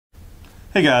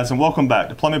Hey guys, and welcome back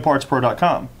to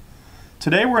plumbingpartspro.com.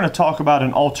 Today we're going to talk about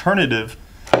an alternative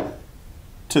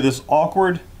to this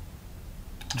awkward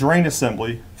drain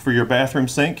assembly for your bathroom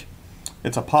sink.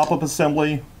 It's a pop-up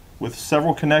assembly with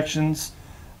several connections,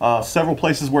 several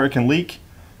places where it can leak.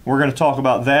 We're going to talk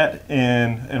about that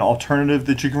and an alternative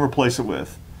that you can replace it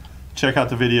with. Check out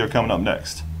the video coming up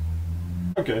next.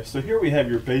 Okay, so here we have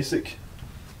your basic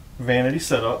vanity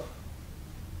setup.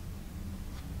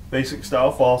 Basic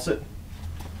style faucet.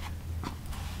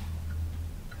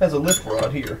 Has a lift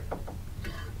rod here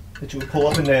that you would pull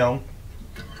up and down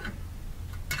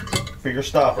for your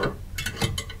stopper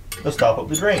to stop up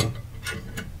the drain.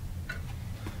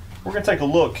 We're going to take a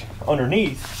look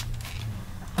underneath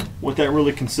what that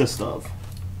really consists of.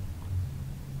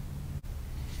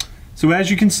 So as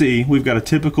you can see, we've got a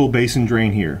typical basin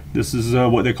drain here. This is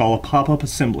what they call a pop-up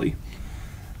assembly.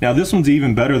 Now this one's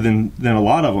even better than a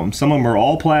lot of them. Some of them are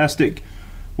all plastic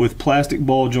with plastic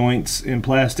ball joints and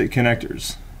plastic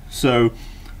connectors. So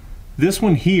this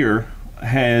one here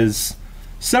has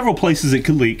several places it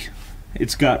could leak.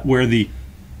 It's got where the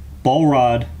ball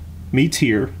rod meets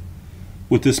here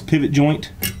with this pivot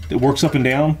joint that works up and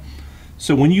down.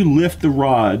 So when you lift the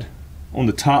rod on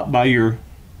the top by your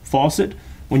faucet,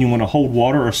 when you want to hold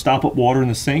water or stop up water in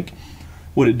the sink,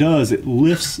 what it does, it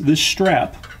lifts this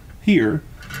strap here.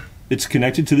 It's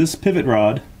connected to this pivot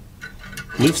rod,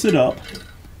 lifts it up,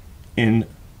 and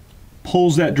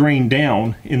pulls that drain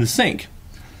down in the sink.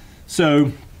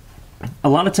 So a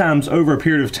lot of times over a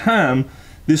period of time,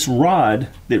 this rod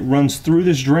that runs through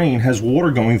this drain has water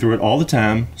going through it all the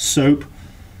time, soap,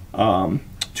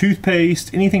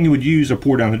 toothpaste, anything you would use or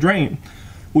pour down the drain,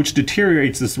 which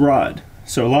deteriorates this rod.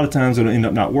 So a lot of times it'll end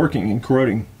up not working and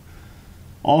corroding.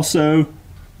 Also,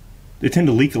 they tend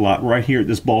to leak a lot right here at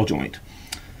this ball joint.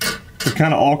 They're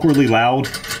kind of awkwardly loud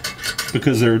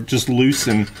because they're just loose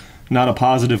and not a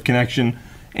positive connection,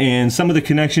 and some of the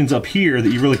connections up here that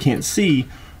you really can't see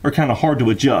are kind of hard to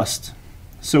adjust.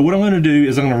 So what I'm going to do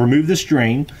is I'm going to remove this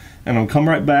drain and I'll come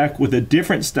right back with a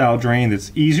different style drain that's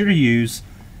easier to use,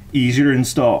 easier to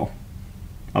install.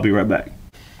 I'll be right back.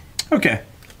 Okay,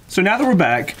 so now that we're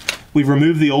back, we've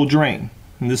removed the old drain,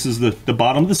 and this is the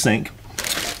bottom of the sink.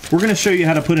 We're going to show you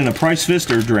how to put in a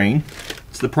Pfister drain.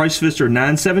 It's the Pfister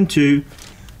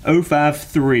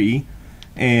 972053,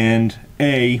 and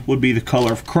A would be the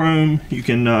color of chrome. You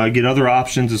can get other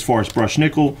options as far as brushed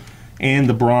nickel and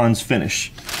the bronze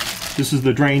finish. This is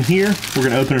the drain here. We're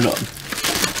going to open it up.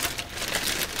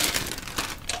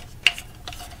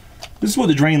 This is what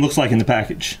the drain looks like in the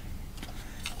package.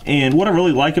 And what I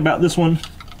really like about this one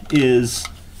is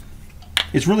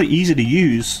it's really easy to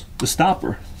use the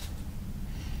stopper.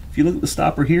 If you look at the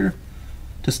stopper here,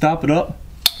 to stop it up,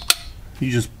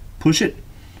 you just push it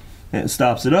and it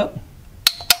stops it up.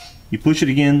 You push it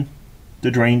again, the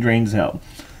drain drains out.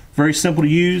 Very simple to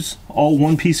use, all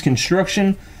one-piece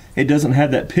construction. It doesn't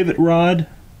have that pivot rod,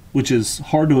 which is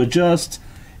hard to adjust,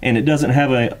 and it doesn't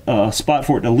have a spot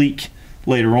for it to leak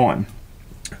later on.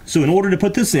 So in order to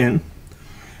put this in,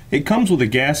 it comes with a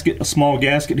gasket, a small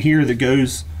gasket here that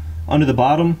goes under the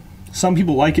bottom. Some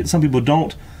people like it, some people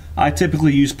don't. I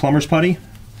typically use plumber's putty,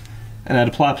 and I'd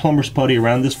apply plumber's putty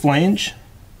around this flange.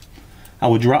 I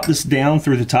would drop this down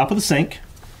through the top of the sink,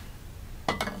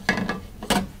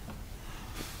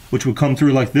 which would come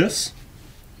through like this.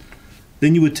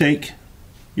 Then you would take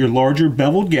your larger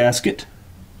beveled gasket,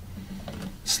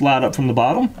 slide up from the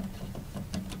bottom,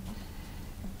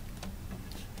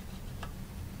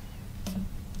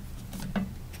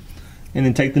 and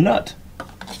then take the nut,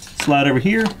 slide over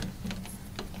here,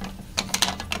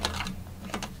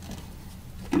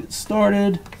 get it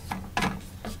started,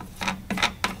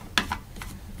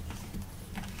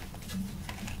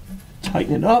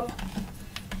 tighten it up,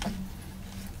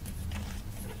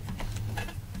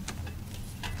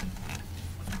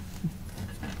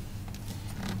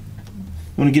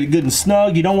 you want to get it good and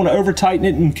snug. You don't want to over tighten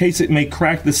it in case it may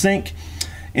crack the sink.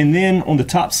 And then on the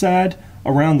top side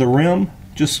around the rim,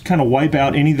 just kind of wipe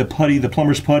out any of the putty, the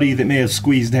plumber's putty that may have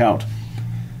squeezed out.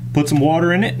 Put some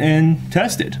water in it and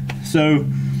test it. So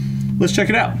let's check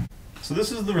it out. So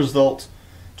this is the result.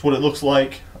 It's what it looks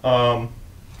like.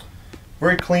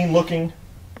 Very clean looking.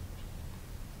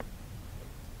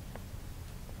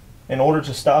 In order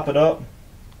to stop it up,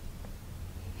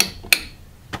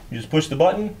 you just push the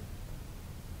button,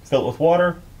 fill it with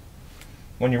water.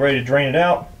 When you're ready to drain it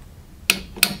out,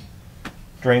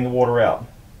 drain the water out.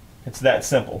 It's that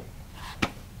simple.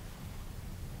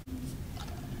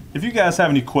 If you guys have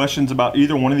any questions about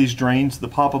either one of these drains, the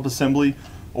pop-up assembly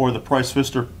or the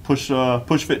Pfister push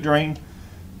fit drain,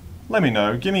 let me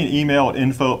know. Give me an email at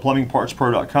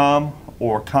info@plumbingpartspro.com,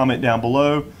 or comment down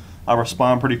below. I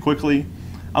respond pretty quickly.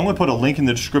 I'm going to put a link in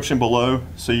the description below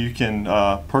so you can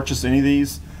purchase any of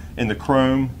these in the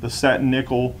chrome, the satin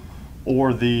nickel,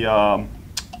 or the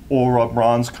aura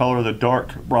bronze color, the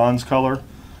dark bronze color.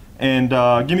 And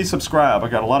give me a subscribe. I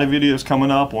got a lot of videos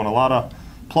coming up on a lot of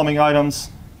plumbing items.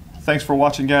 Thanks for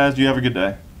watching, guys. You have a good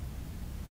day.